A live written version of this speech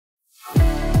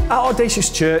At Audacious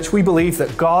Church, we believe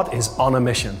that God is on a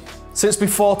mission. Since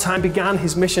before time began,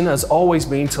 his mission has always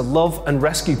been to love and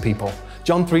rescue people.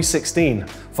 John 3:16,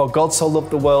 for God so loved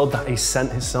the world that he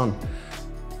sent his son.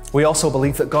 We also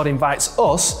believe that God invites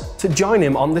us to join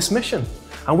him on this mission.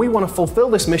 And we want to fulfill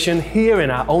this mission here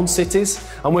in our own cities,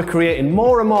 and we're creating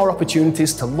more and more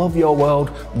opportunities to love your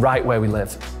world right where we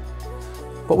live.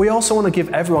 But we also want to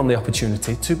give everyone the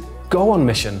opportunity to go on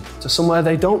mission to somewhere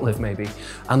they don't live maybe,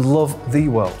 and love the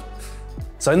world.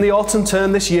 So in the autumn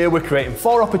term this year, we're creating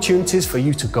 4 opportunities for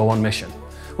you to go on mission.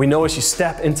 We know as you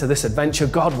step into this adventure,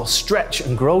 God will stretch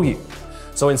and grow you.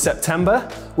 So in September,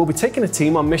 we'll be taking a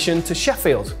team on mission to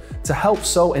Sheffield to help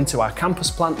sow into our campus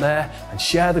plant there and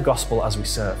share the gospel as we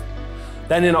serve.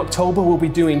 Then in October, we'll be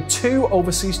doing 2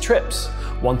 overseas trips.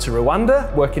 One to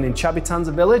Rwanda, working in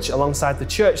Chabitanza village alongside the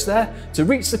church there to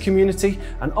reach the community.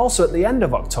 And also at the end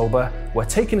of October, we're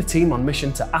taking a team on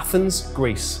mission to Athens,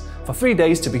 Greece, for 3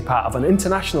 days to be part of an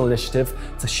international initiative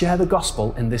to share the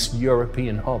gospel in this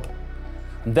European hub.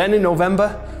 And then in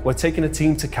November, we're taking a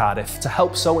team to Cardiff to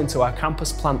help sow into our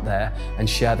campus plant there and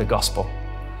share the gospel.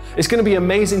 It's going to be an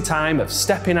amazing time of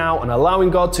stepping out and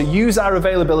allowing God to use our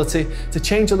availability to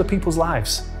change other people's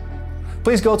lives.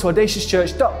 Please go to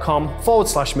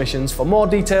audaciouschurch.com/missions for more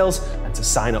details and to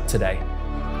sign up today.